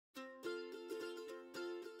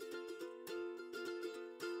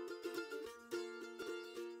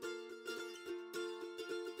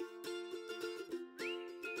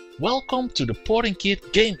Welcome to the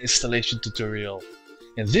Portingkit game installation tutorial.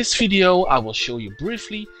 In this video I will show you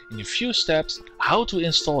briefly in a few steps how to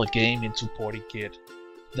install a game into Portingkit.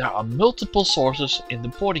 There are multiple sources in the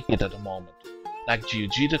Portingkit at the moment, like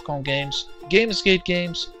GOG.com games, Gamersgate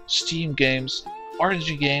games, Steam games,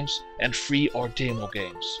 Origin games and free or demo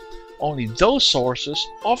games. Only those sources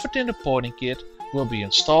offered in the Portingkit will be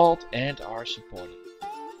installed and are supported.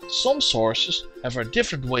 Some sources have a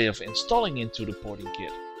different way of installing into the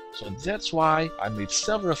Portingkit, so that's why I made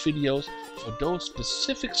several videos for those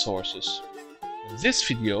specific sources. In this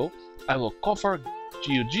video I will cover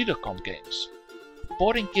GOG.com games.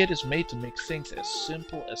 Portingkit is made to make things as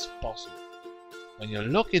simple as possible. When you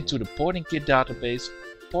look into the Portingkit database,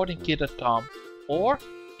 portingkit.com, or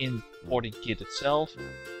in Portingkit itself,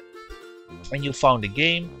 when you found a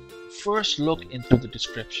game, first look into the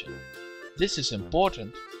description. This is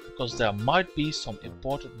important because there might be some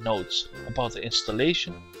important notes about the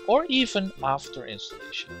installation or even after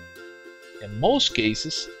installation. In most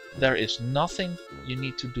cases, there is nothing you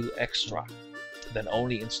need to do extra than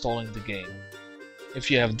only installing the game.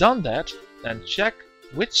 If you have done that, then check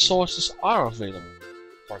which sources are available.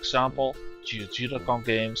 For example, GOG.com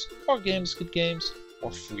games or Gamersgate games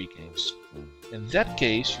or free games. In that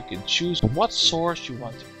case, you can choose what source you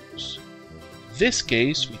want to use. In this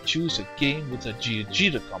case, we choose a game with a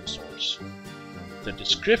GOG.com source. The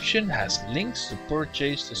description has links to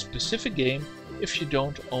purchase the specific game if you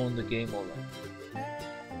don't own the game already.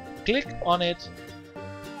 Click on it,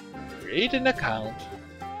 create an account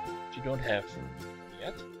if you don't have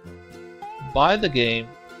yet, buy the game,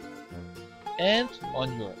 and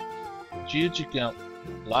on your GOG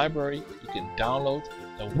library you can download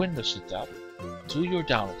the Windows setup to your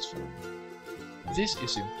downloads folder. This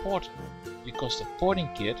is important because the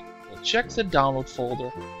Portingkit will check the download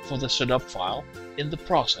folder for the setup file in the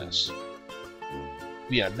process.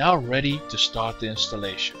 We are now ready to start the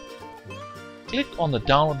installation. Click on the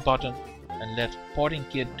download button and let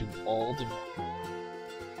Portingkit do all the work.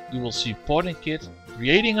 You will see Portingkit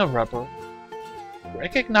creating a wrapper,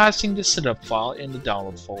 recognizing the setup file in the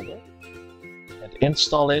download folder, and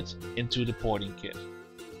install it into the Portingkit.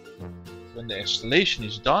 When the installation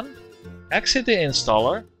is done, exit the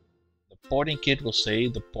installer. The Portingkit will say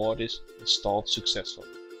the port is installed successfully.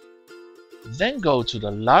 Then go to the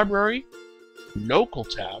Library Local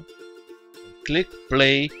tab and click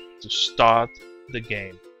Play to start the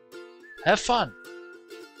game. Have fun!